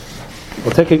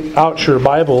Well, take out your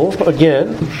Bible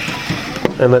again,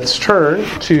 and let's turn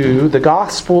to the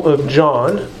Gospel of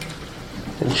John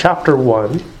in chapter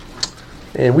 1.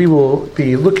 And we will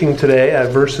be looking today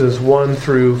at verses 1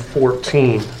 through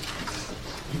 14.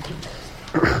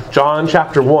 John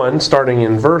chapter 1, starting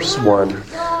in verse 1.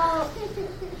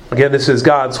 Again, this is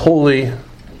God's holy,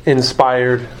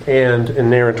 inspired, and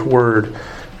inerrant word.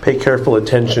 Pay careful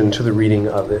attention to the reading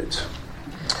of it.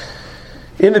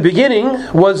 In the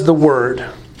beginning was the Word,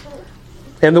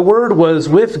 and the Word was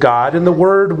with God, and the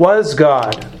Word was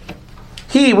God.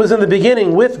 He was in the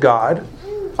beginning with God.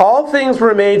 All things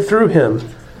were made through Him,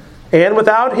 and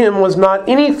without Him was not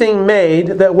anything made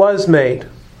that was made.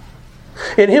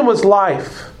 In Him was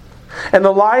life, and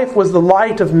the life was the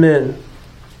light of men.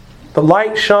 The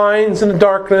light shines in the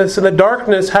darkness, and the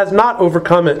darkness has not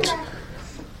overcome it.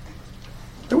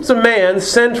 There was a man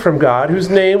sent from God whose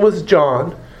name was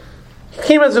John. He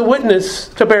came as a witness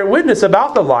to bear witness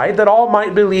about the light, that all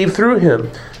might believe through him.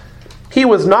 He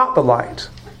was not the light,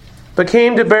 but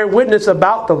came to bear witness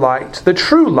about the light. The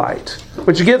true light,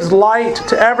 which gives light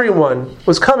to everyone,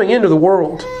 was coming into the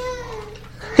world.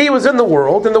 He was in the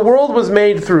world, and the world was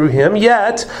made through him,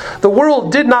 yet the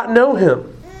world did not know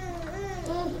him.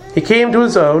 He came to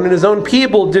his own, and his own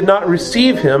people did not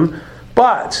receive him,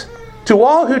 but to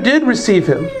all who did receive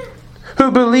him, who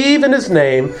believe in his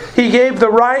name, he gave the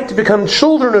right to become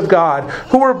children of God,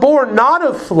 who were born not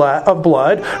of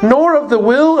blood, nor of the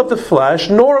will of the flesh,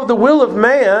 nor of the will of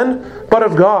man, but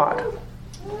of God.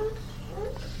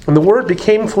 And the Word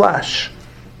became flesh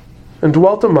and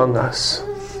dwelt among us.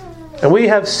 And we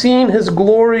have seen his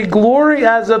glory, glory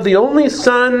as of the only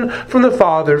Son from the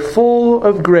Father, full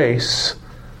of grace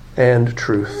and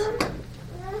truth.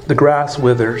 The grass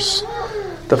withers,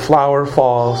 the flower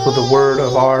falls, but the word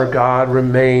of our God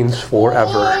remains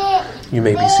forever. You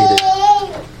may be seated.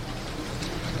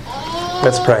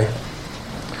 Let's pray.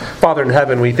 Father in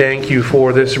heaven, we thank you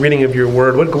for this reading of your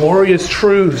word. What glorious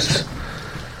truths.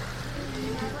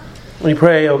 We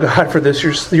pray, oh God, for this,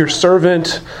 your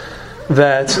servant,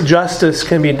 that justice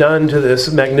can be done to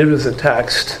this magnificent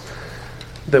text,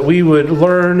 that we would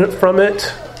learn from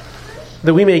it,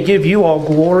 that we may give you all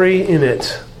glory in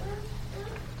it,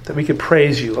 that we could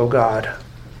praise you, O God,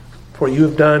 for you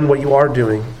have done what you are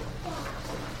doing.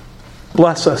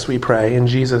 Bless us, we pray, in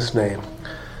Jesus' name.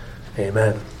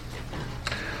 Amen.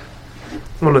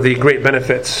 One of the great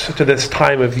benefits to this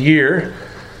time of year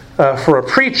for a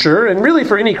preacher, and really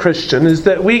for any Christian, is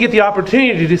that we get the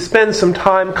opportunity to spend some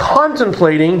time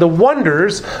contemplating the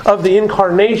wonders of the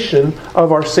incarnation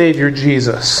of our Savior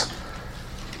Jesus.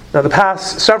 Now, the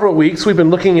past several weeks, we've been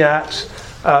looking at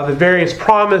the various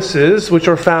promises which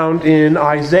are found in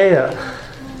Isaiah.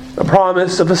 The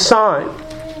promise of a sign,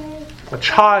 a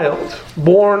child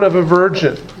born of a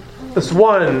virgin. This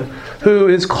one who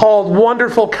is called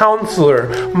Wonderful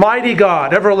Counselor, Mighty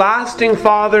God, Everlasting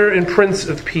Father, and Prince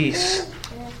of Peace,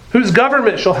 whose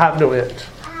government shall have no end.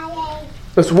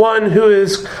 This one who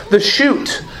is the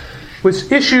shoot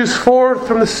which issues forth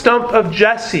from the stump of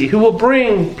Jesse, who will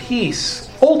bring peace,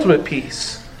 ultimate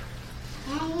peace.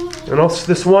 And also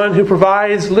this one who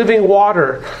provides living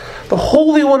water, the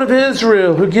Holy One of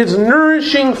Israel, who gives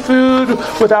nourishing food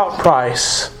without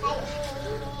price.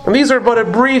 And these are but a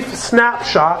brief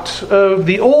snapshot of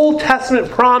the Old Testament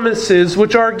promises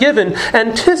which are given,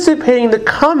 anticipating the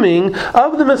coming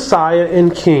of the Messiah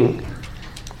and King.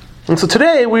 And so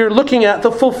today we are looking at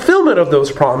the fulfillment of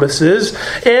those promises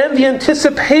and the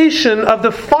anticipation of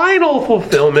the final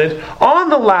fulfillment on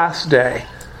the last day,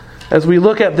 as we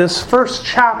look at this first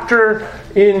chapter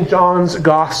in John's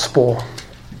Gospel.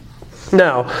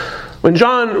 Now, when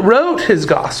John wrote his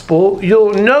Gospel,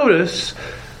 you'll notice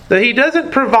that he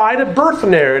doesn't provide a birth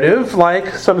narrative like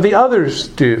some of the others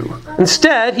do.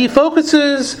 Instead, he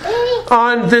focuses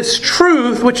on this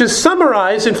truth, which is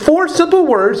summarized in 4 simple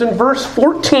words in verse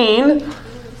 14.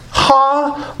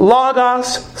 Ha,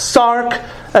 logos, sark,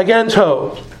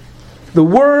 agento. The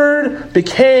Word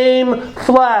became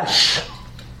flesh.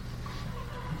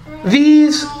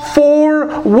 These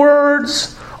 4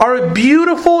 words are a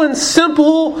beautiful and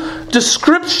simple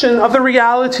description of the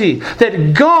reality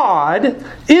that God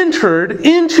entered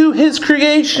into His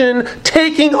creation,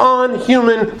 taking on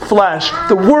human flesh.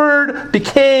 The Word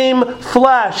became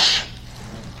flesh.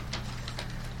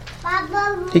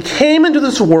 He came into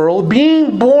this world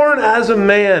being born as a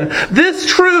man. This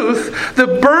truth, the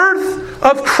birth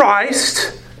of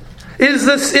Christ,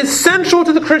 is central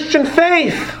to the Christian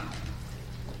faith.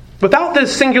 Without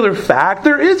this singular fact,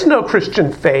 there is no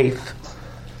Christian faith.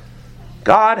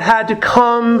 God had to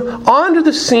come onto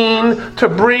the scene to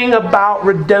bring about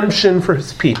redemption for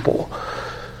His people.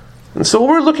 And so what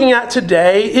we're looking at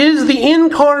today is the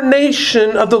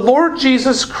incarnation of the Lord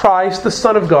Jesus Christ, the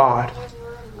Son of God.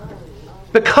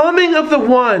 The coming of the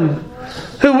one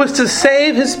who was to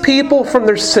save his people from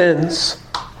their sins.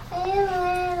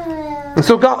 And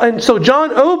so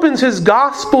John opens his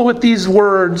gospel with these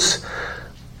words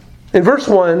in verse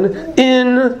 1,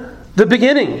 in the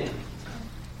beginning.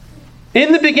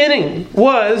 In the beginning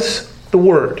was the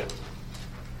Word.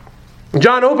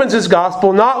 John opens his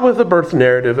gospel not with a birth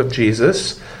narrative of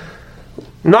Jesus,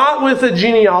 not with a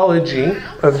genealogy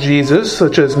of Jesus,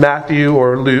 such as Matthew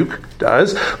or Luke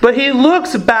does, but he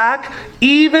looks back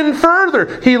even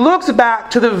further. He looks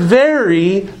back to the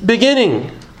very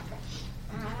beginning.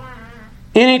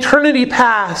 In eternity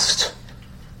past,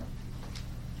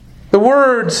 the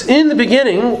words "in the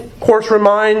beginning," of course,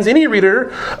 reminds any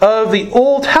reader of the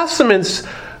Old Testament's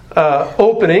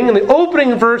opening, in the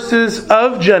opening verses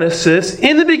of Genesis.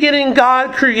 In the beginning,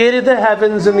 God created the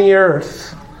heavens and the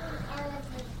earth.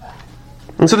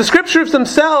 And so the Scriptures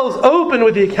themselves open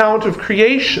with the account of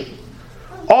creation.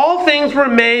 All things were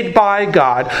made by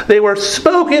God. They were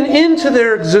spoken into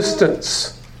their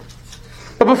existence.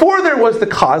 But before there was the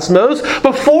cosmos,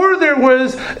 before there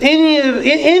was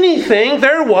anything,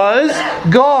 there was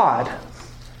God.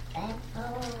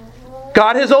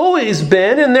 God has always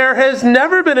been, and there has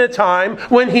never been a time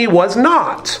when He was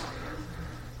not.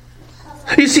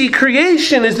 You see,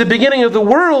 creation is the beginning of the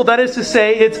world. That is to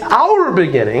say, it's our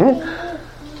beginning.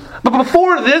 But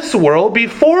before this world,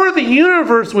 before the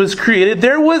universe was created,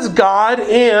 there was God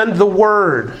and the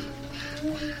Word.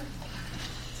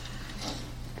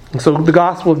 And so the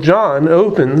Gospel of John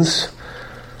opens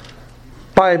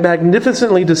by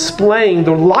magnificently displaying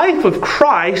the life of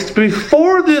Christ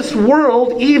before this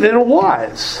world even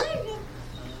was.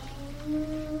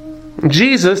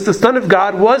 Jesus, the Son of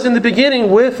God, was in the beginning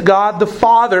with God the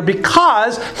Father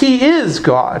because He is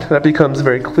God. That becomes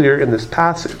very clear in this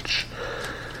passage.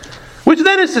 Which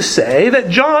then is to say that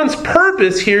John's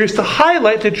purpose here is to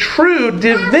highlight the true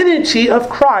divinity of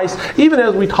Christ, even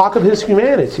as we talk of His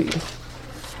humanity.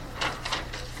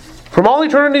 From all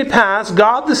eternity past,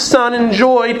 God the Son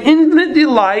enjoyed infinite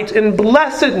delight and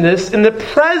blessedness in the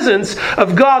presence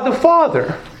of God the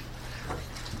Father.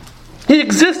 He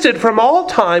existed from all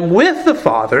time with the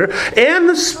Father and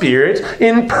the Spirit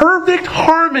in perfect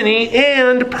harmony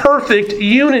and perfect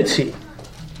unity.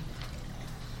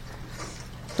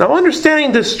 Now,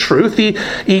 understanding this truth, the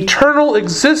eternal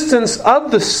existence of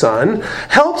the Son,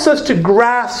 helps us to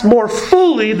grasp more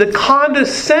fully the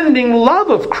condescending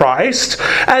love of Christ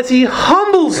as He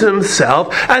humbles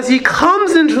Himself, as He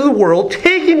comes into the world,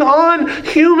 taking on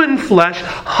human flesh,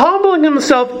 humbling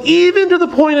Himself even to the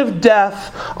point of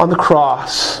death on the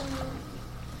cross.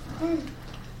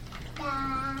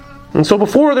 And so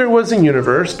before there was a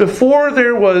universe, before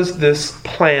there was this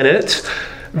planet,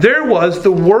 there was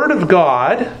the Word of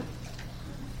God,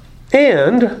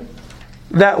 and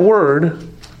that Word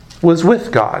was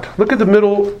with God. Look at the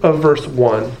middle of verse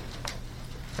 1.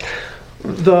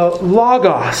 The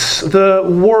Logos, the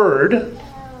Word,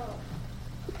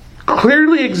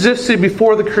 clearly existed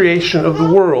before the creation of the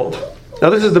world. Now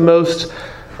this is the most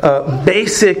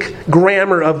basic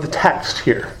grammar of the text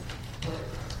here.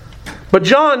 But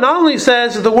John not only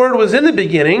says that the Word was in the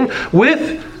beginning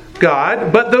with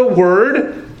God, but the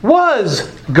Word was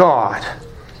God.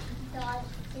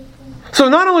 So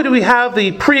not only do we have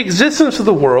the pre-existence of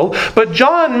the world, but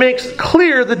John makes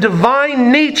clear the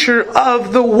divine nature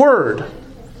of the Word.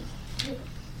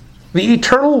 The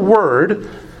eternal Word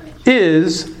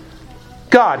is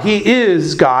God. He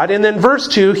is God. And then verse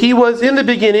 2, He was in the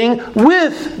beginning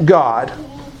with God.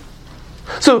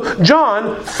 So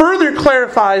John further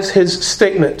clarifies his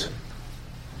statement.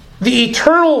 The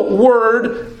eternal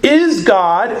Word is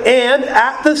God and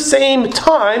at the same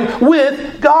time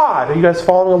with God. Are you guys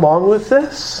following along with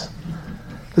this?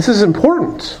 This is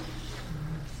important.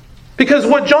 Because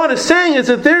what John is saying is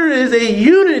that there is a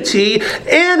unity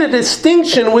and a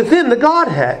distinction within the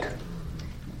Godhead.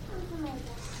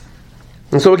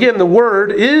 And so again, the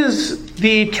Word is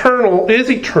eternal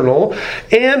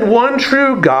and one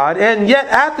true God, and yet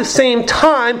at the same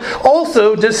time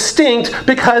also distinct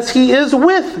because He is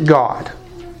with God.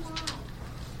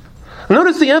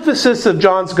 Notice the emphasis of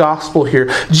John's Gospel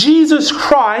here. Jesus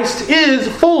Christ is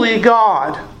fully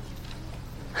God.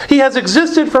 He has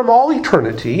existed from all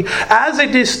eternity as a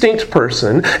distinct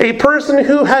person, a person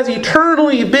who has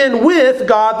eternally been with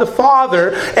God the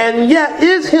Father, and yet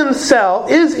is himself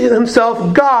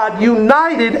God,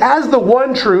 united as the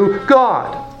one true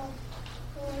God,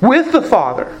 with the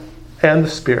Father and the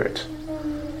Spirit.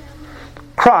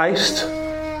 Christ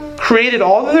created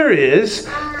all that there is,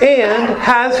 and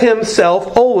has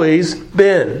himself always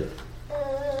been.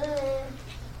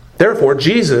 Therefore,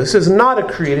 Jesus is not a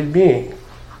created being,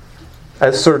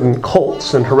 as certain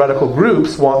cults and heretical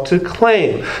groups want to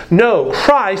claim. No,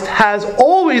 Christ has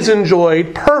always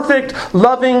enjoyed perfect,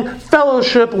 loving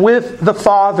fellowship with the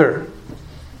Father.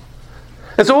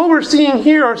 And so what we're seeing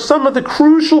here are some of the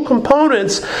crucial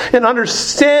components in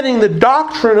understanding the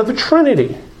doctrine of the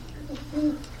Trinity.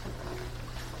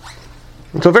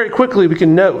 And so very quickly we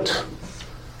can note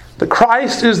that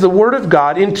Christ is the Word of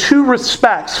God in two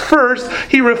respects. First,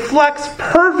 He reflects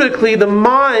perfectly the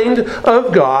mind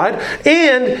of God,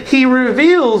 and He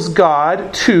reveals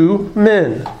God to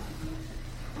men.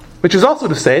 Which is also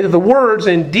to say that the words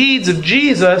and deeds of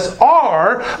Jesus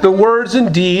are the words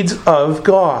and deeds of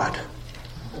God.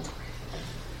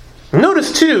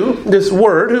 Notice too, this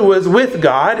Word who was with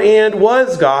God and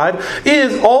was God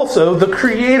is also the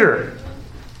Creator.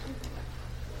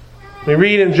 We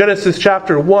read in Genesis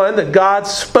chapter 1 that God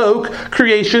spoke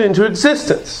creation into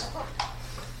existence.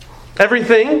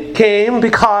 Everything came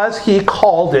because He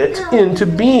called it into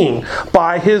being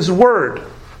by His Word.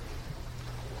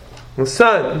 The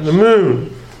sun, the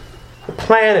moon, the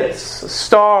planets, the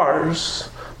stars,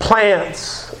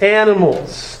 plants,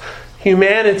 animals,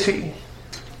 humanity.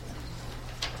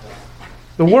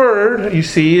 The Word, you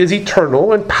see, is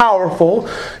eternal and powerful,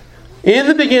 in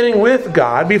the beginning with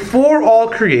God, before all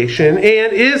creation,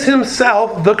 and is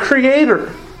Himself the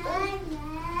Creator.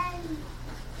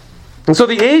 And so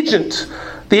the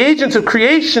agent of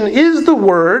creation is the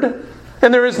Word,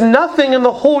 and there is nothing in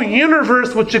the whole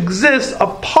universe which exists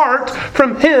apart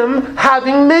from Him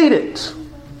having made it.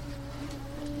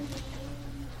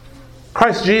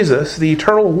 Christ Jesus, the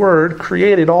eternal Word,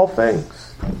 created all things.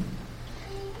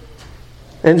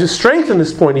 And to strengthen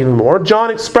this point even more,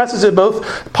 John expresses it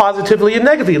both positively and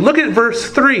negatively. Look at verse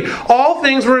 3. All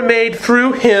things were made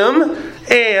through Him,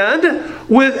 and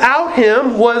without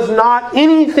Him was not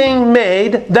anything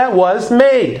made that was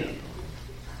made.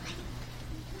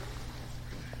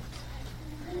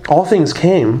 All things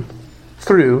came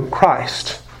through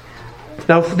Christ.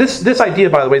 Now, this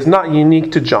idea, by the way, is not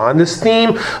unique to John. This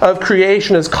theme of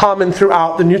creation is common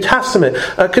throughout the New Testament.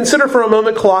 Consider for a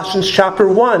moment Colossians chapter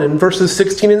 1 and verses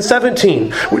 16 and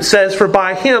 17, which says, "For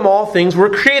by Him all things were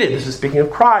created." This is speaking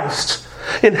of Christ.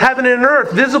 "In heaven and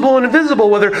earth, visible and invisible,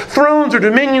 whether thrones or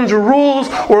dominions or rules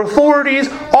or authorities,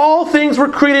 all things were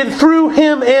created through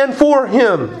Him and for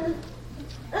Him.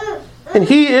 And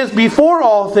He is before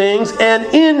all things, and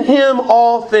in Him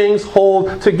all things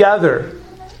hold together."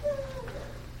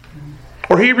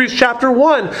 Or Hebrews chapter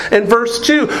 1 and verse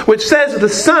 2, which says the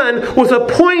Son was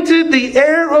appointed the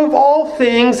heir of all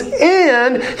things,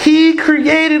 and He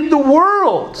created the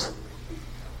world.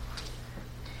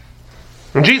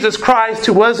 And Jesus Christ,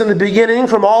 who was in the beginning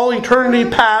from all eternity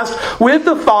past with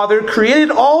the Father, created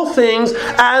all things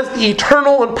as the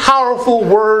eternal and powerful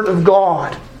Word of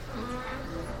God.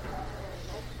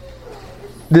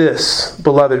 This,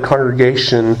 beloved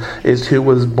congregation, is who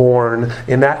was born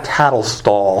in that cattle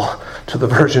stall to the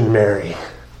Virgin Mary.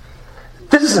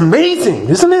 This is amazing,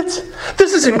 isn't it?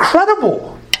 This is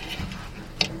incredible.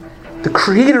 The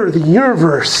Creator of the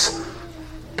universe,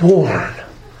 born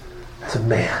as a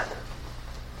man.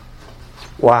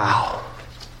 Wow.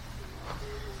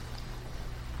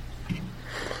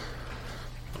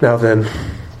 Now then,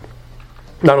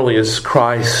 not only is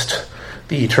Christ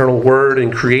the eternal Word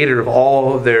and Creator of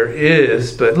all there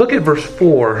is, but look at verse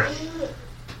 4.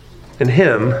 "In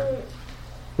Him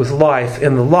was life,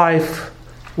 and the life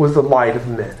was the light of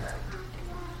men."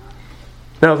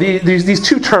 Now these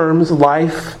two terms,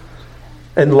 life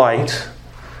and light,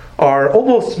 are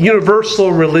almost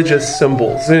universal religious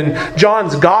symbols. In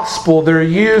John's Gospel, they're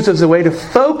used as a way to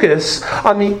focus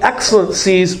on the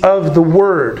excellencies of the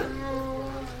Word.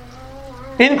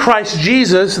 In Christ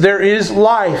Jesus, there is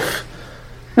life.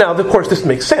 Now, of course, this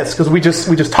makes sense because we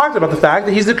just talked about the fact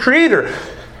that He's the Creator.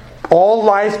 All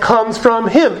life comes from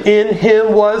Him. In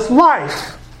Him was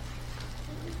life.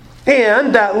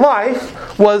 And that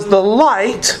life was the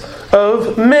light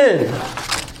of men.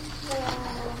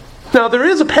 Now, there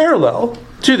is a parallel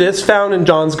to this found in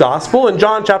John's Gospel. In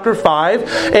John chapter 5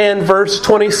 and verse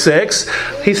 26,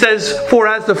 he says, "For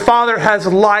as the Father has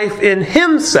life in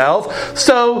Himself,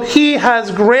 so He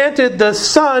has granted the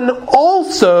Son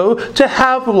also to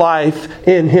have life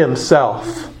in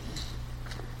Himself."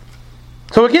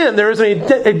 So again, there is an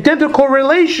identical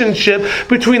relationship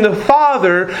between the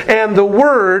Father and the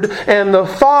Word and the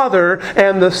Father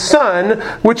and the Son,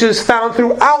 which is found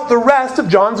throughout the rest of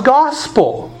John's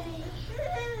Gospel.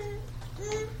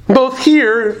 Both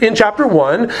here in chapter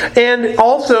 1 and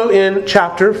also in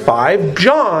chapter 5,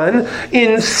 John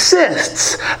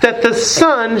insists that the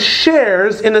Son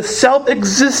shares in the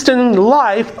self-existent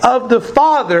life of the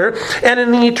Father and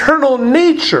in the eternal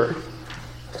nature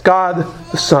of God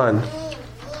the Son.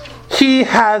 He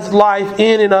has life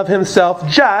in and of himself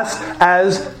just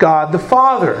as God the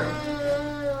Father.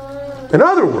 In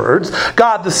other words,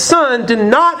 God the Son did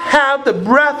not have the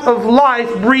breath of life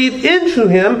breathed into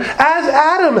him as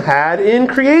Adam had in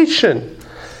creation.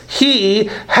 He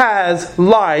has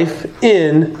life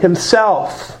in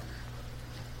himself.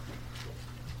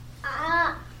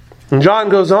 And John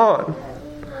goes on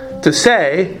to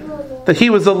say that he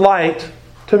was the light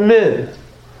to men.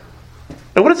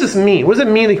 And what does this mean? What does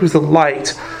it mean that he was the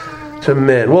light to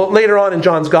men? Well, later on in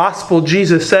John's Gospel,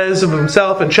 Jesus says of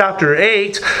himself in chapter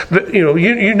 8,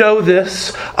 you know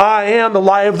this, I am the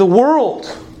light of the world.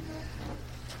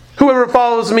 Whoever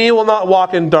follows me will not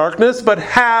walk in darkness, but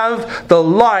have the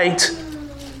light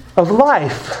of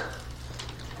life.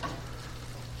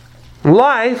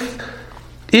 Life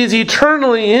is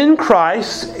eternally in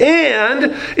Christ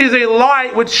and is a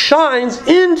light which shines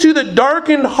into the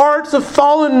darkened hearts of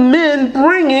fallen men,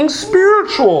 bringing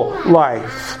spiritual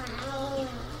life.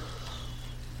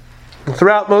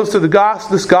 Throughout most of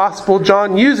this gospel,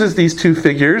 John uses these two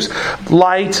figures,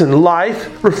 light and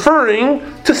life, referring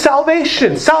to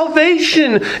salvation.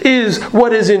 Salvation is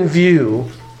what is in view.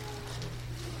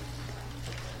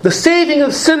 The saving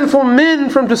of sinful men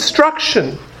from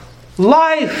destruction.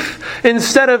 Life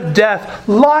instead of death.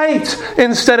 Light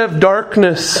instead of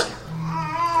darkness.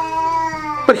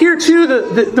 But here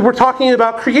too, we're talking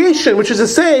about creation, which is to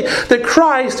say that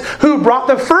Christ, who brought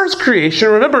the first creation,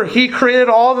 remember, he created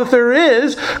all that there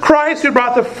is. Christ, who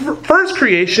brought the first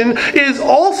creation, is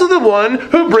also the one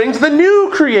who brings the new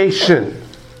creation.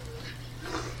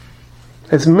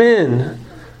 As men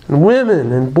and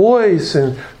women and boys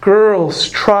and girls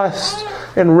trust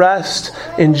and rest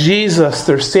in Jesus,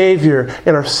 their Savior,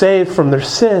 and are saved from their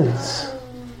sins,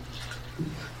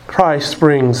 Christ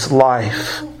brings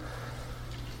life.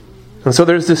 And so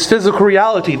there's this physical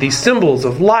reality, these symbols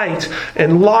of light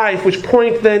and life, which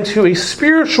point then to a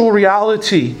spiritual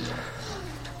reality.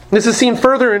 This is seen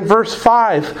further in verse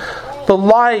 5. The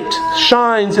light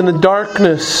shines in the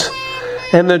darkness,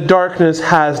 and the darkness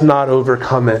has not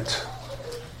overcome it.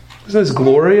 Isn't this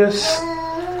glorious?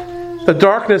 The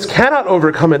darkness cannot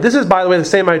overcome it. This is, by the way, the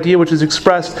same idea which is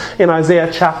expressed in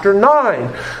Isaiah chapter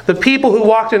 9. The people who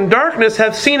walked in darkness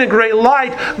have seen a great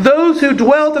light. Those who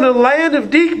dwelt in a land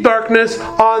of deep darkness,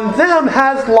 on them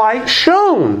has light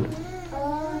shone.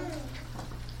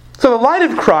 So the light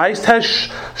of Christ has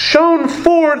shone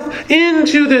forth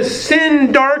into this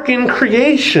sin-darkened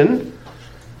creation,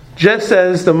 just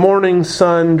as the morning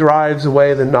sun drives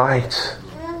away the night.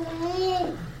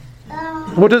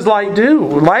 What does light do?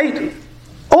 Light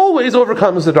always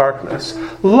overcomes the darkness.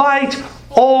 Light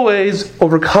always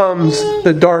overcomes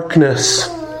the darkness.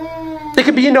 It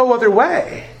could be no other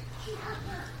way.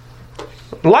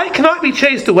 Light cannot be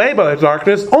chased away by the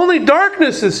darkness. Only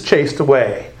darkness is chased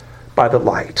away by the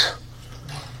light.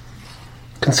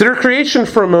 Consider creation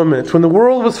for a moment. When the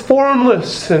world was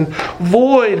formless and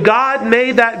void, God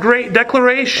made that great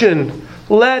declaration,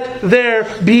 "Let there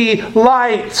be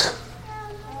light."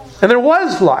 And there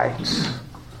was light.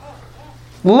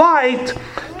 Light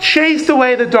chased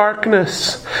away the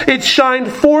darkness. It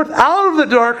shined forth out of the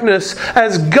darkness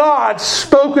as God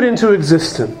spoke it into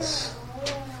existence.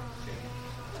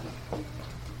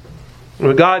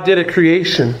 What God did at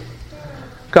creation,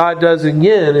 God does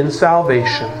again in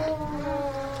salvation.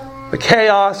 The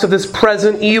chaos of this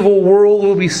present evil world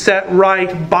will be set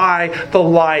right by the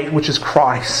light, which is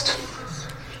Christ.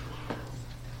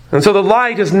 And so the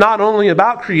light is not only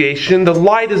about creation, the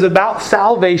light is about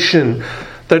salvation.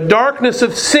 The darkness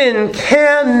of sin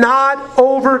cannot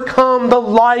overcome the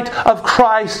light of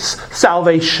Christ's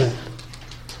salvation.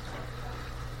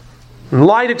 And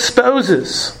light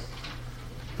exposes.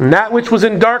 And that which was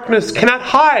in darkness cannot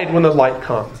hide when the light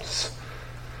comes.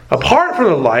 Apart from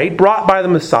the light brought by the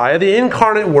Messiah, the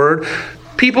incarnate Word,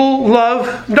 people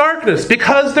love darkness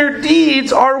because their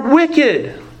deeds are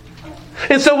wicked.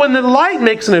 And so when the light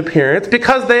makes an appearance,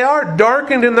 because they are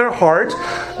darkened in their heart,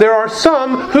 there are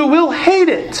some who will hate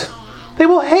it. They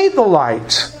will hate the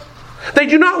light. They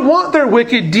do not want their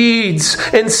wicked deeds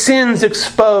and sins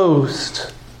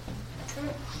exposed,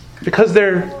 because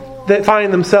they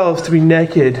find themselves to be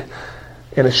naked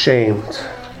and ashamed.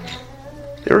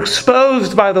 They're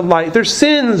exposed by the light. Their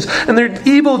sins and their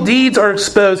evil deeds are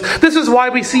exposed. This is why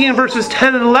we see in verses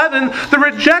 10 and 11 the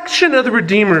rejection of the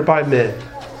Redeemer by men.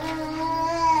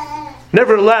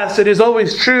 Nevertheless, it is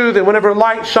always true that whenever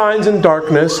light shines in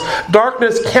darkness,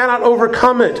 darkness cannot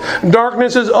overcome it.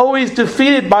 Darkness is always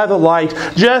defeated by the light,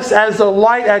 just as the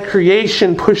light at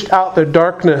creation pushed out the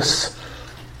darkness.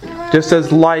 Just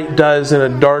as light does in a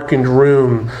darkened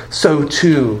room, so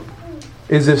too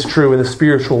is this true in the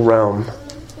spiritual realm.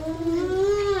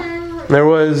 There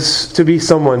was to be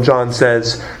someone, John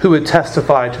says, who would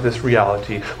testify to this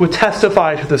reality, would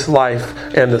testify to this life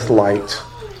and this light.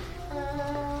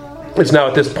 It's now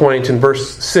at this point in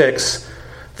verse 6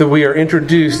 that we are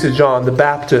introduced to John the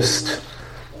Baptist.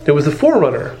 It was the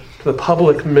forerunner to the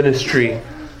public ministry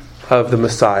of the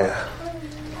Messiah.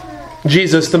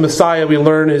 Jesus, the Messiah, we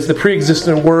learn, is the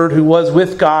pre-existent Word who was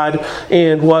with God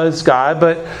and was God.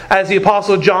 But as the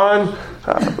Apostle John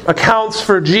accounts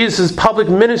for Jesus' public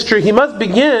ministry, he must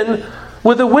begin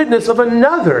with a witness of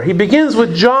another. He begins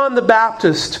with John the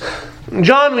Baptist.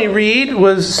 John, we read,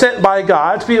 was sent by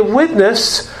God to be a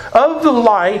witness of the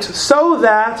light so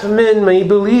that men may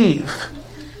believe.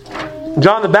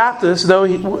 John the Baptist, though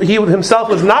he himself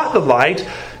was not the light,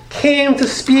 came to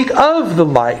speak of the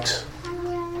light.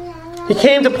 He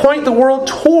came to point the world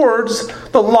towards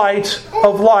the light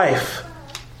of life.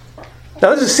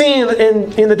 Now this is seen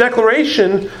in the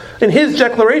declaration, in his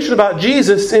declaration about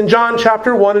Jesus in John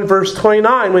chapter 1 and verse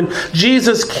 29. When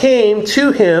Jesus came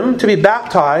to him to be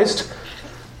baptized,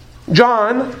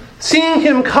 John, seeing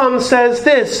him come, says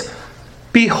this,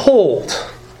 "Behold,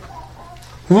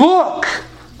 look,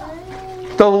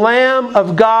 the Lamb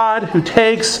of God who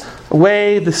takes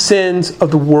away the sins of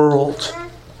the world."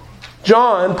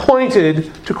 John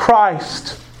pointed to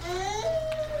Christ.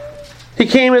 He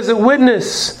came as a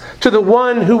witness to the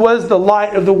one who was the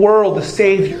light of the world, the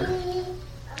Savior.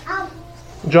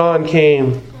 John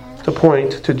came to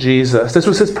point to Jesus. This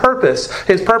was his purpose.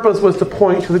 His purpose was to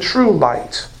point to the true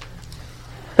light.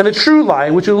 And the true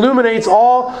light, which illuminates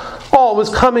all was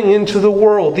coming into the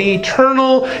world. The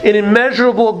eternal and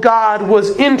immeasurable God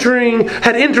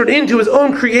had entered into his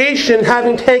own creation,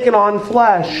 having taken on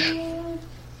flesh.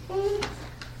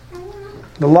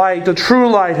 The light, the true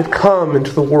light, had come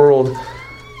into the world.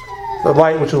 The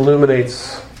light which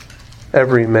illuminates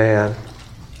every man.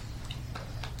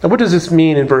 Now what does this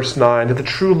mean in verse 9? That the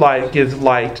true light gives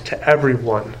light to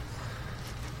everyone.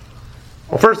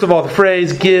 Well, first of all, the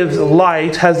phrase gives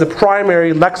light has the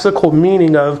primary lexical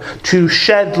meaning of to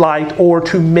shed light or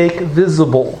to make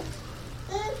visible.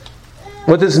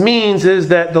 What this means is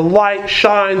that the light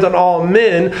shines on all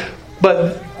men,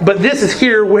 but this is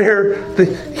here where the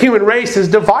human race is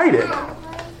divided.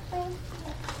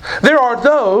 There are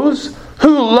those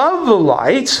who love the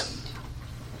light.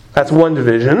 That's one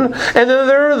division. And then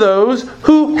there are those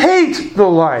who hate the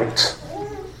light.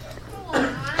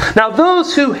 Now,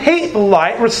 those who hate the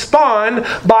light respond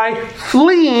by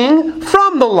fleeing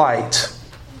from the light.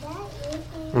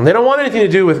 And they don't want anything to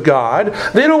do with God.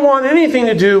 They don't want anything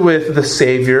to do with the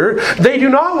Savior. They do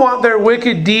not want their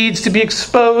wicked deeds to be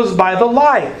exposed by the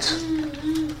light.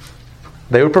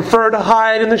 They would prefer to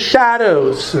hide in the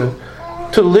shadows,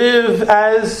 to live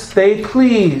as they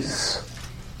please.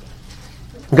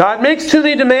 God makes too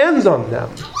many demands on them.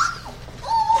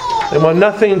 They want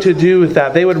nothing to do with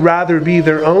that. They would rather be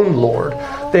their own Lord.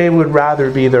 They would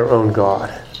rather be their own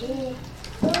God.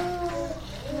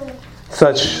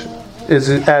 Such as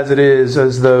it is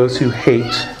as those who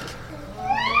hate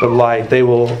the light. They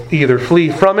will either flee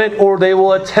from it or they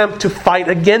will attempt to fight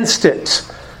against it.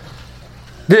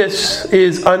 This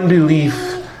is unbelief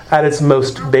at its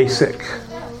most basic.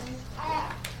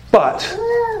 But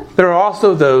there are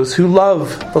also those who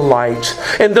love the light.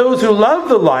 And those who love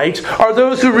the light are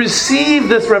those who receive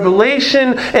this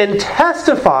revelation and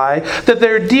testify that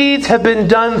their deeds have been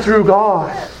done through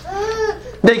God.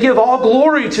 They give all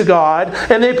glory to God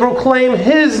and they proclaim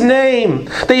His name.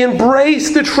 They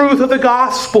embrace the truth of the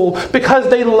gospel because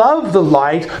they love the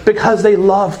light, because they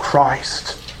love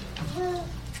Christ.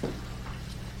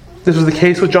 This was the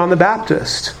case with John the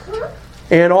Baptist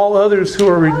and all others who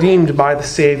are redeemed by the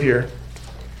Savior.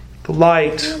 The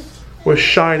light was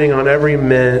shining on every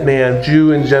man,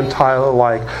 Jew and Gentile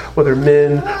alike, whether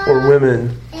men or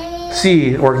women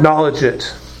see or acknowledge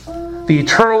it. The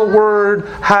eternal Word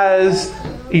has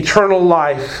eternal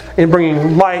life in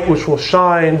bringing light which will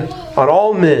shine on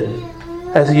all men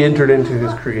as He entered into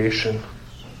His creation.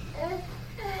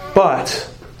 But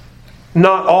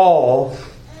not all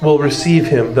will receive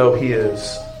Him, though He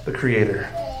is the Creator.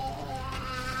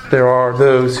 There are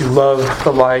those who love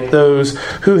the light, those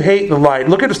who hate the light.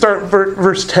 Look at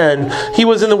verse 10. He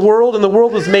was in the world, and the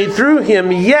world was made through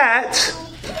Him, yet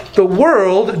the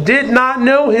world did not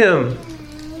know Him.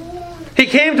 He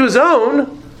came to His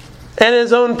own, and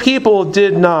His own people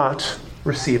did not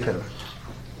receive Him.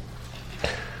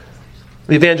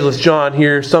 The evangelist John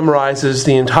here summarizes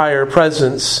the entire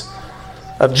presence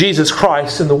of Jesus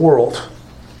Christ in the world.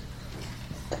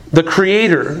 The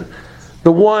Creator,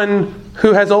 the one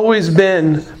who has always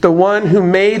been, the one who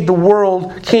made the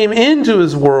world, came into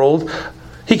His world.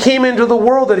 He came into the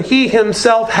world that He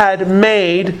Himself had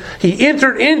made. He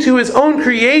entered into His own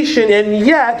creation, and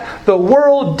yet the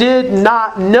world did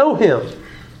not know Him.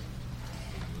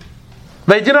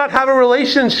 They did not have a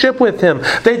relationship with Him.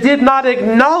 They did not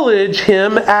acknowledge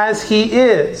Him as He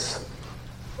is.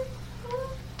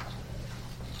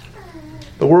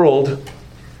 The world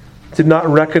did not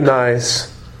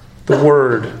recognize the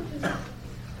Word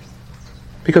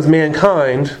because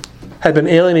mankind had been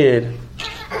alienated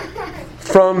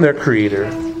from their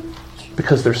Creator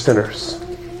because they're sinners.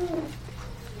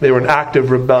 They were in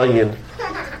active rebellion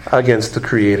against the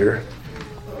Creator.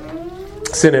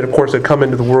 Sin, of course, had come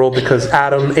into the world because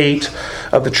Adam ate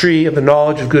of the tree of the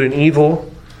knowledge of good and evil.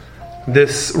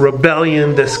 This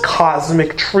rebellion, this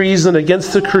cosmic treason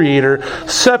against the Creator,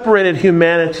 separated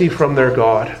humanity from their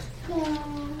God,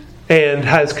 and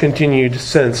has continued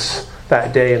since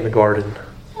that day in the garden.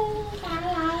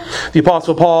 The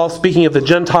Apostle Paul, speaking of the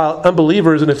Gentile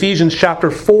unbelievers in Ephesians chapter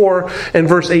 4 and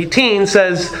verse 18,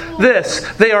 says this: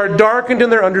 "They are darkened in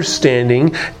their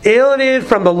understanding, alienated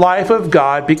from the life of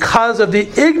God because of the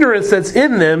ignorance that's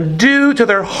in them due to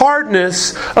their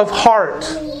hardness of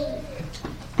heart."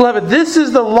 Beloved, this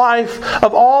is the life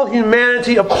of all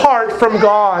humanity apart from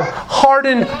God.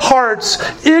 Hardened hearts,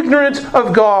 ignorant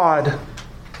of God,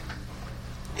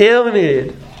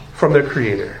 alienated from their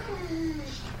Creator.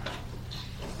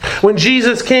 When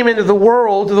Jesus came into the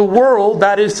world,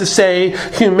 that is to say,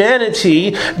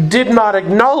 humanity, did not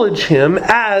acknowledge Him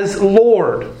as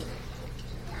Lord.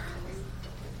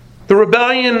 The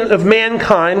rebellion of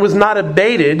mankind was not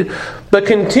abated, but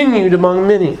continued among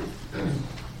many.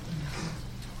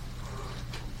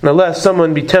 Now, lest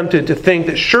someone be tempted to think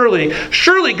that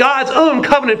surely God's own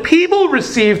covenant people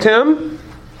received Him,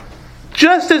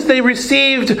 just as they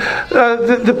received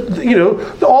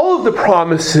all of the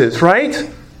promises, right?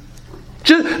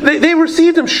 They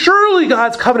received Him. Surely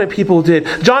God's covenant people did.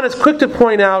 John is quick to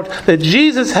point out that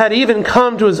Jesus had even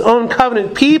come to His own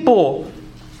covenant people.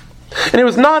 And it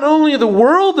was not only the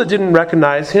world that didn't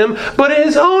recognize Him, but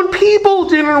His own people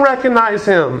didn't recognize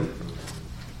Him.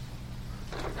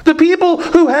 The people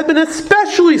who had been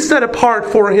especially set apart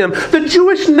for Him, the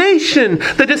Jewish nation,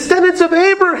 the descendants of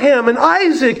Abraham and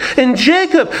Isaac and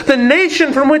Jacob, the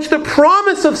nation from which the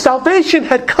promise of salvation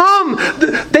had come.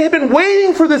 They had been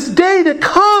waiting for this day to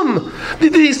come.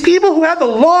 These people who had the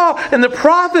law and the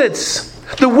prophets,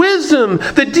 the wisdom,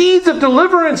 the deeds of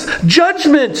deliverance,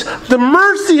 judgment, the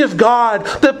mercy of God,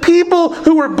 the people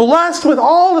who were blessed with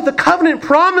all of the covenant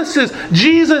promises.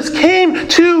 Jesus came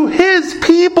to His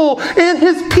people, and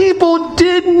His people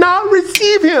did not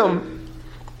receive Him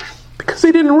because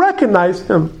they didn't recognize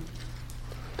Him.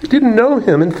 They didn't know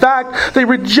Him. In fact, they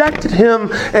rejected Him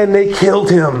and they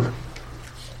killed Him.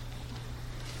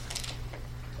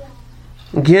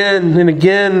 Again and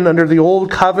again, under the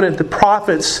Old Covenant, the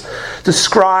prophets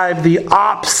describe the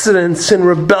obstinance and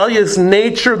rebellious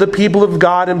nature of the people of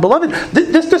God. And beloved,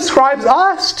 this describes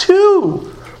us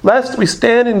too, lest we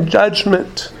stand in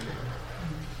judgment.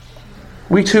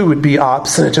 We too would be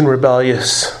obstinate and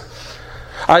rebellious.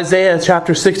 Isaiah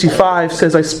chapter 65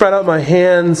 says, "I spread out my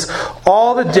hands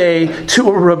all the day to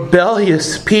a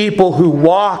rebellious people who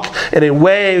walk in a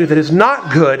way that is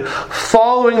not good,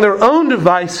 following their own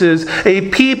devices, a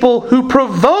people who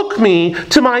provoke me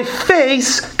to my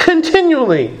face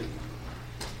continually."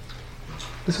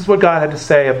 This is what God had to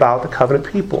say about the covenant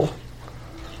people.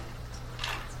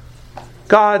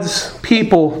 God's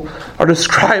people are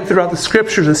described throughout the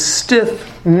Scriptures as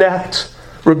stiff-necked,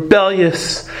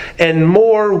 rebellious, and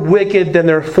more wicked than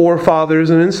their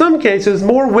forefathers, and in some cases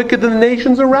more wicked than the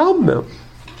nations around them.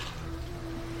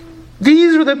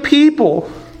 These are the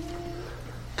people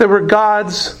that were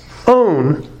God's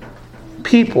own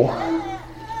people,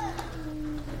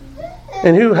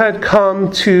 and who had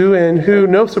come to, and who,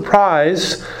 no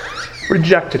surprise,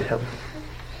 rejected Him.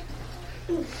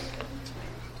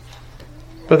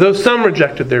 But though some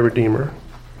rejected their Redeemer,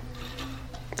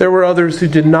 there were others who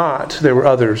did not. There were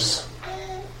others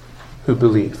who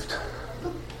believed.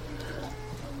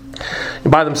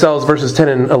 And by themselves, verses 10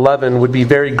 and 11 would be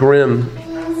very grim.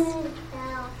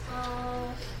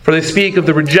 For they speak of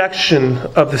the rejection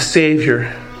of the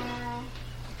Savior.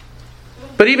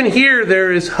 But even here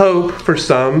there is hope for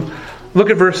some. Look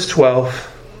at verse 12.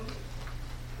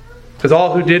 Because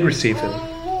all who did receive Him,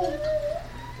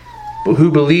 who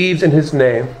believed in His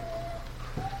name,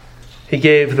 He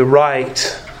gave the right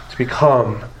to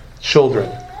become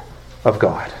children of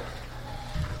God.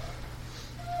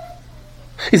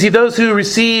 You see, those who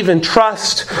receive and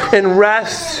trust and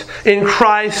rest in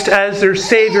Christ as their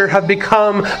Savior have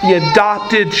become the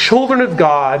adopted children of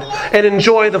God and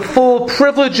enjoy the full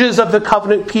privileges of the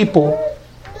covenant people.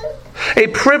 A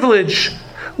privilege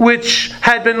which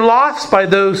had been lost by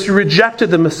those who rejected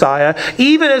the Messiah,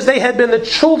 even as they had been the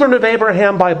children of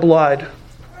Abraham by blood.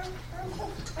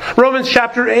 Romans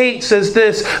chapter 8 says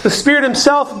this, "The Spirit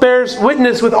Himself bears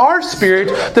witness with our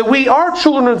spirit that we are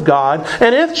children of God,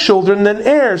 and if children, then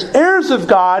heirs, heirs of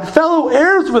God, fellow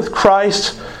heirs with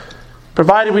Christ,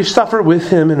 provided we suffer with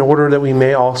Him in order that we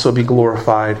may also be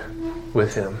glorified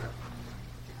with Him."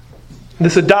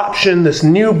 This adoption, this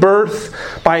new birth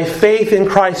by faith in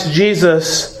Christ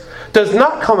Jesus, does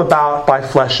not come about by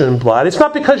flesh and blood. It's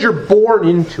not because you're born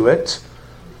into it.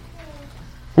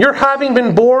 Your having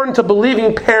been born to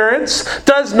believing parents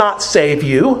does not save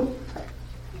you.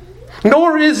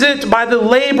 Nor is it by the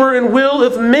labor and will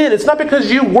of men. It's not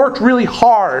because you worked really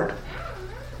hard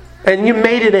and you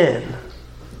made it in.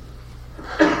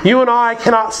 You and I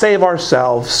cannot save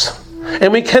ourselves,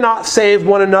 and we cannot save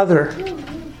one another.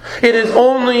 It is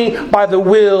only by the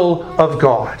will of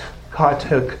God. God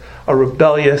took a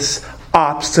rebellious,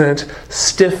 obstinate,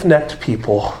 stiff-necked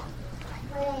people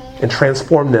and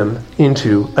transform them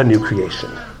into a new creation.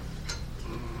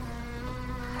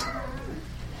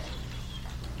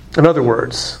 In other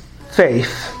words,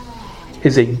 faith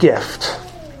is a gift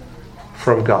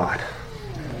from God.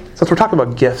 Since we're talking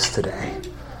about gifts today,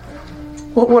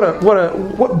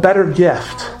 what better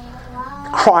gift?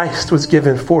 Christ was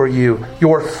given for you.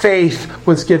 Your faith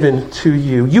was given to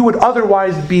you. You would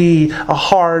otherwise be a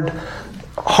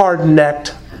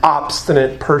hard-necked,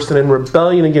 obstinate person in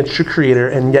rebellion against your Creator,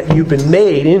 and yet you've been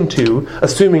made into,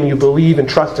 assuming you believe and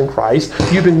trust in Christ,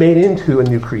 you've been made into a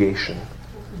new creation.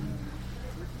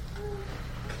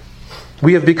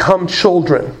 We have become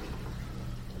children,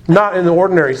 not in the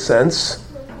ordinary sense,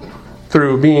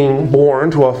 through being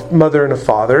born to a mother and a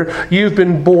father. You've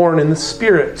been born in the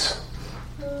Spirit.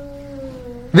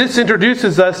 This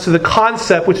introduces us to the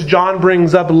concept which John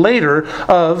brings up later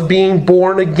of being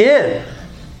born again.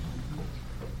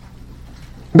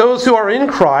 Those who are in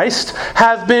Christ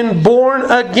have been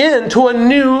born again to a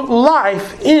new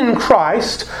life in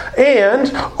Christ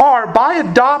and are by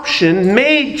adoption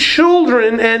made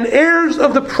children and heirs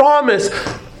of the promise,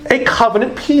 a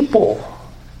covenant people,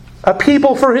 a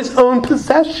people for His own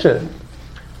possession.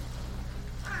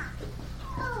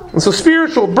 And so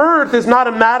spiritual birth is not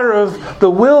a matter of the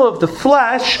will of the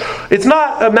flesh. It's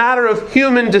not a matter of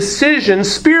human decision.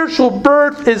 Spiritual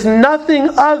birth is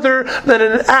nothing other than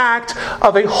an act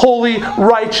of a holy,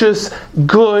 righteous,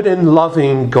 good, and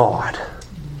loving God.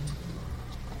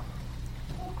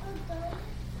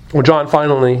 Well, John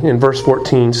finally, in verse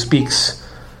 14, speaks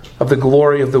of the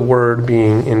glory of the Word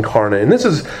being incarnate. And this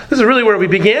is really where we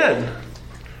began.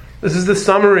 This is the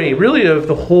summary, really, of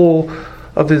the whole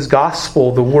of His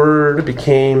gospel. The Word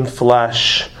became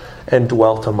flesh and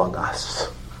dwelt among us.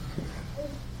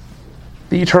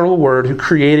 The eternal Word who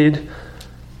created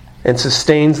and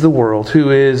sustains the world,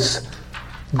 who is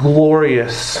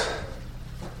glorious,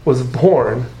 was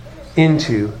born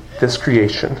into this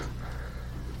creation.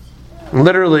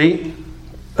 Literally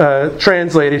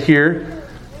translated here,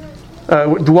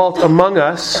 dwelt among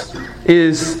us,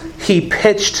 is He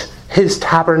pitched His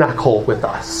tabernacle with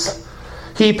us.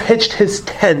 He pitched His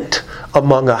tent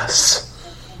among us.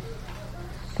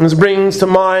 And this brings to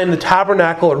mind the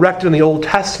tabernacle erected in the Old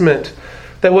Testament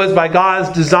that was by God's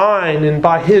design and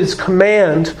by His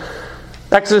command.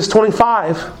 Exodus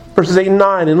 25, verses 8 and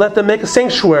 9. "And let them make a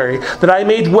sanctuary, that I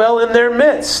may dwell in their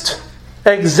midst,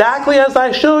 exactly as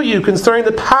I show you concerning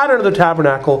the pattern of the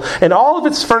tabernacle, and all of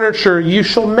its furniture you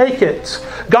shall make it."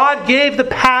 God gave the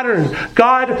pattern.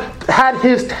 God had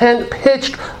His tent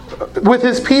pitched with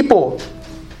His people.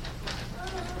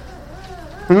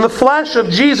 And the flesh of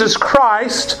Jesus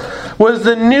Christ was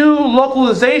the new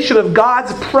localization of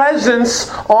God's presence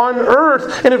on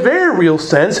earth. In a very real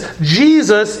sense,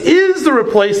 Jesus is the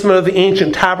replacement of the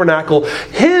ancient tabernacle.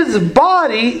 His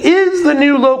body is the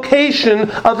new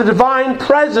location of the divine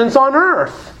presence on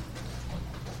earth.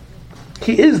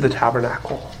 He is the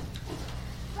tabernacle.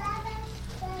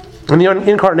 In the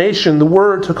incarnation, the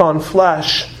Word took on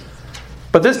flesh.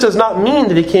 But this does not mean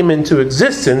that He came into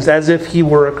existence as if He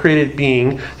were a created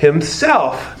being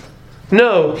Himself.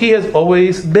 No, He has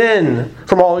always been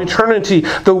from all eternity.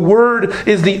 The Word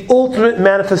is the ultimate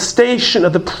manifestation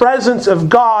of the presence of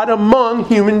God among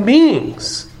human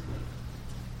beings.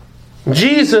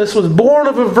 Jesus was born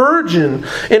of a virgin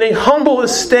in a humble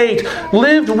estate,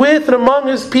 lived with and among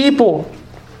His people.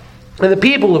 And the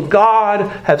people of God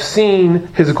have seen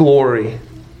His glory.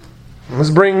 This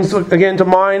brings again to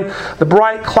mind the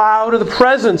bright cloud of the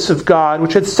presence of God,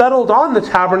 which had settled on the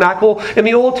tabernacle in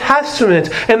the Old Testament,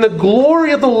 and the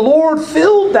glory of the Lord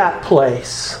filled that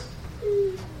place.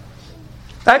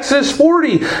 Exodus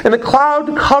 40, and the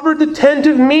cloud covered the tent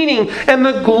of meeting, and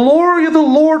the glory of the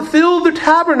Lord filled the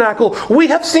tabernacle. We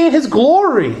have seen His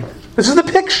glory. This is the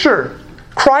picture.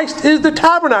 Christ is the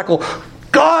tabernacle.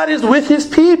 God is with His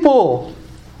people.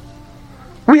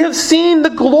 We have seen the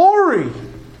glory.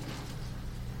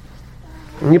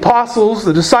 And the apostles,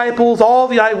 the disciples, all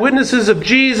the eyewitnesses of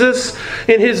Jesus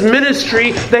in His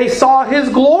ministry, they saw His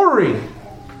glory.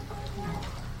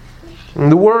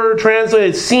 And the word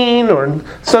translated seen, or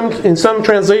in some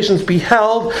translations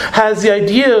beheld, has the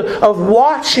idea of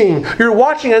watching. You're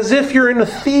watching as if you're in a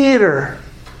theater.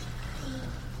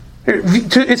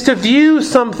 It's to view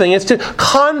something. It's to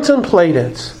contemplate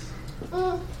it.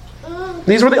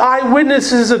 These were the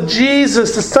eyewitnesses of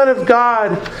Jesus, the Son of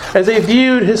God, as they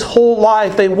viewed His whole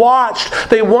life. They watched,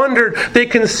 they wondered, they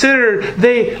considered,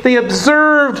 they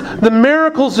observed the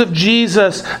miracles of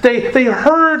Jesus. They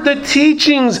heard the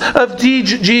teachings of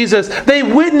Jesus. They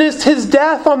witnessed His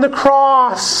death on the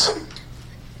cross.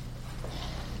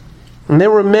 And they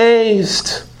were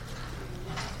amazed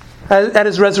at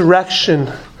His resurrection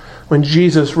when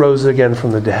Jesus rose again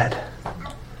from the dead.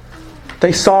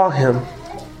 They saw Him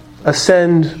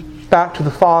ascend back to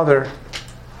the Father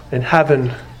in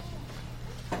heaven.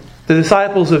 The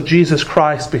disciples of Jesus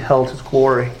Christ beheld His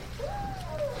glory.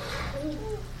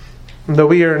 And though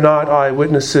we are not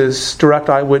eyewitnesses, direct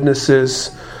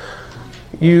eyewitnesses,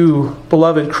 you,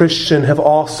 beloved Christian, have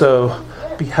also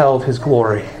beheld His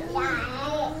glory.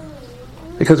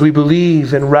 Because we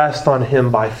believe and rest on Him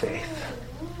by faith.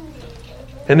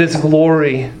 And this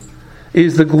glory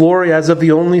is the glory as of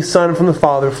the only Son from the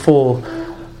Father, full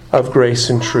of grace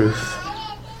and truth.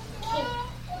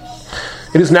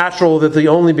 It is natural that the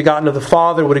only begotten of the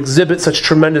Father would exhibit such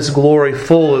tremendous glory,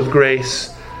 full of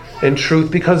grace and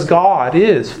truth, because God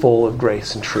is full of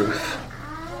grace and truth.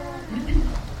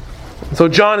 So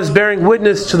John is bearing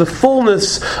witness to the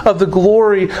fullness of the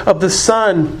glory of the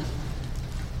Son.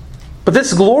 But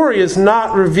this glory is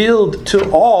not revealed to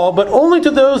all, but only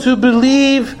to those who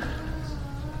believe,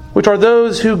 which are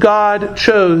those who God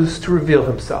chose to reveal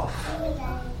Himself.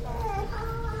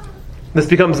 This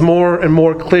becomes more and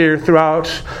more clear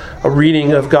throughout a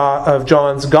reading of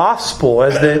John's Gospel,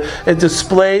 as it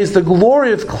displays the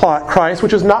glory of Christ,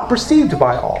 which is not perceived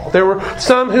by all. There were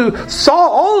some who saw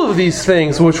all of these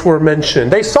things which were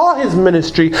mentioned. They saw His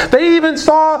ministry. They even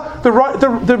saw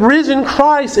the risen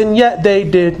Christ, and yet they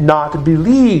did not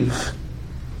believe.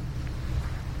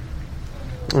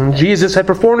 And Jesus had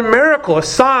performed a miracle, a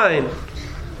sign.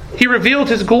 He revealed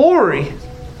His glory.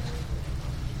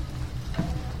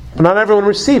 But not everyone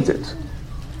received it.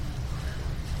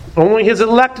 Only His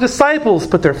elect disciples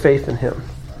put their faith in Him.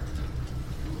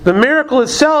 The miracle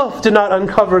itself did not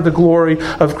uncover the glory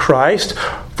of Christ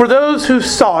for those who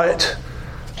saw it.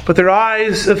 But their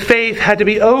eyes of faith had to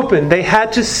be opened. They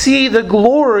had to see the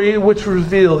glory which was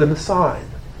revealed in the sign.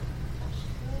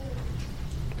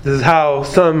 This is how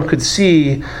some could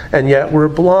see and yet were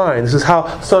blind. This is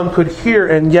how some could hear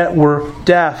and yet were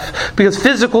deaf. Because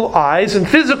physical eyes and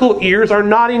physical ears are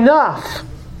not enough.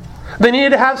 They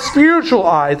needed to have spiritual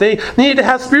eyes. They needed to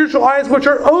have spiritual eyes which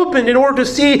are opened in order to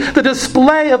see the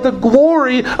display of the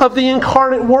glory of the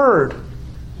incarnate Word.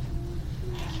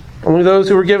 Only those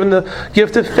who were given the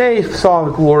gift of faith saw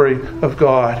the glory of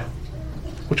God,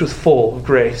 which was full of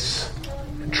grace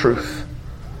and truth.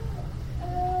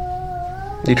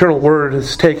 The eternal Word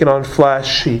has taken on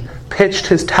flesh. He pitched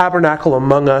His tabernacle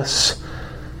among us.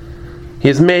 He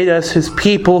has made us His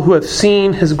people who have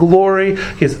seen His glory.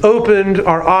 He has opened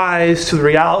our eyes to the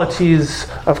realities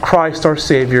of Christ our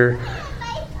Savior.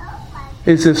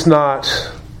 Is this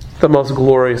not the most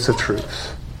glorious of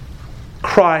truths?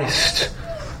 Christ,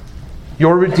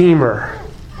 your Redeemer,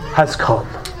 has come.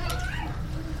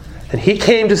 And He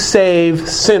came to save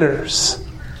sinners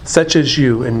such as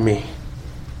you and me.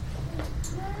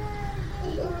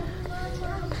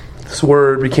 This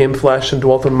Word became flesh and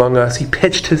dwelt among us. He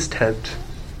pitched His tent.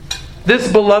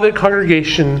 This beloved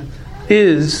congregation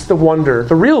is the wonder,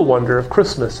 the real wonder of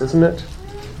Christmas, isn't it?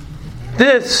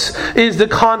 This is the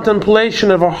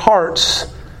contemplation of our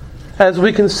hearts as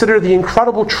we consider the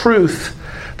incredible truth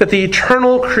that the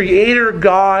eternal Creator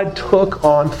God took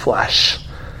on flesh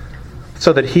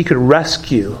so that He could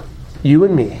rescue you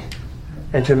and me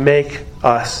and to make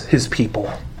us His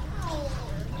people.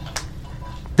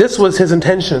 This was His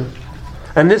intention,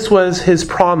 and this was His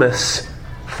promise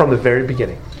from the very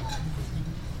beginning.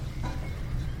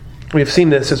 We've seen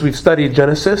this as we've studied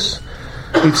Genesis.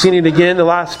 We've seen it again the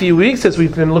last few weeks as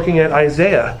we've been looking at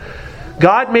Isaiah.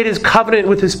 God made his covenant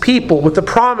with his people with the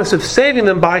promise of saving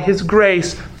them by his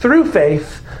grace through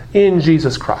faith in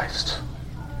Jesus Christ.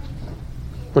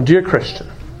 Well, dear Christian,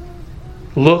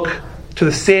 look to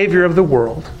the Savior of the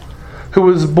world, who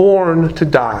was born to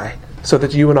die so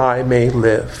that you and I may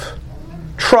live.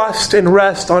 Trust and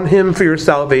rest on him for your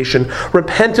salvation.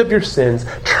 Repent of your sins.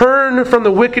 Turn from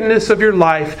the wickedness of your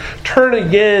life. Turn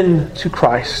again to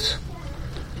Christ.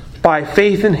 By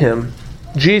faith in him,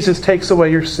 Jesus takes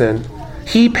away your sin.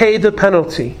 He paid the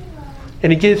penalty,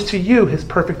 and he gives to you his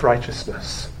perfect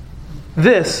righteousness.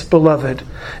 This, beloved,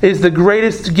 is the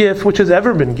greatest gift which has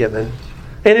ever been given.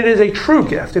 And it is a true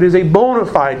gift. It is a bona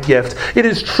fide gift. It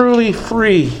is truly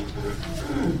free.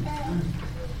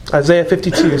 Isaiah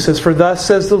 52 says, "For thus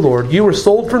says the Lord, you were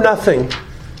sold for nothing,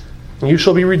 and you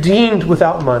shall be redeemed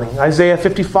without money." Isaiah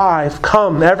 55,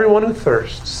 "Come, everyone who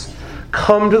thirsts,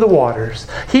 come to the waters.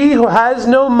 He who has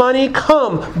no money,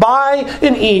 come, buy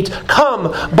and eat.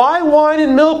 Come, buy wine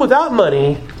and milk without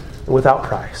money and without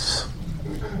price.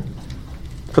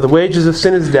 For the wages of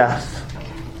sin is death,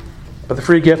 but the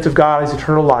free gift of God is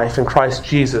eternal life in Christ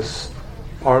Jesus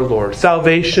our Lord."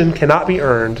 Salvation cannot be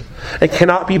earned. It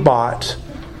cannot be bought.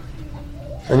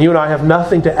 And you and I have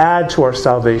nothing to add to our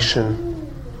salvation.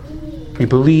 We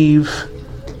believe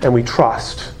and we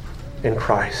trust in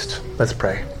Christ. Let's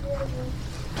pray.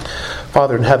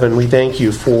 Father in heaven, we thank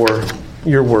you for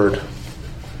your word.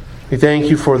 We thank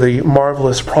you for the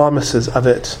marvelous promises of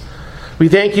it. We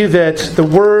thank you that the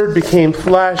Word became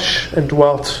flesh and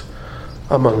dwelt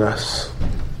among us.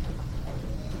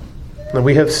 And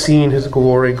we have seen his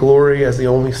glory, glory as the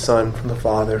only Son from the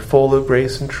Father, full of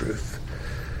grace and truth.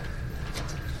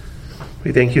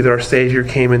 We thank you that our Savior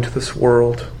came into this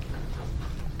world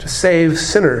to save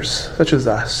sinners such as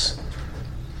us.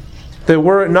 That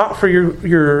were it not for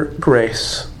your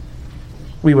grace,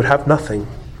 we would have nothing.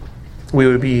 We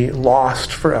would be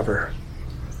lost forever.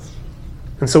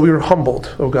 And so we were humbled,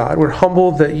 O God. We're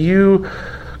humbled that you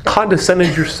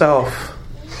condescended yourself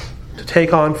to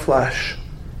take on flesh,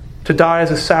 to die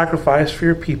as a sacrifice for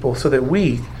your people, so that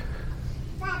we,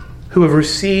 who have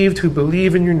received, who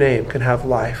believe in your name, can have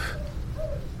life.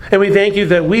 And we thank you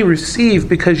that we receive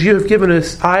because you have given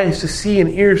us eyes to see and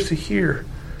ears to hear.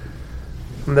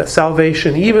 And that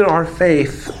salvation, even our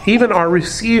faith, even our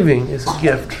receiving, is a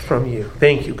gift from you.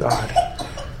 Thank you, God.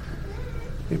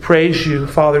 We praise you,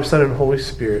 Father, Son, and Holy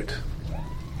Spirit.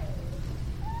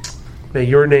 May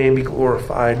your name be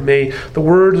glorified. May the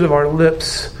words of our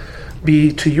lips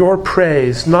be to your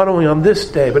praise, not only on this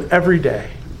day, but every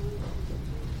day.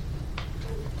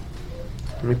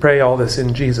 And we pray all this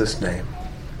in Jesus' name.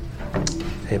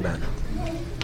 Amen.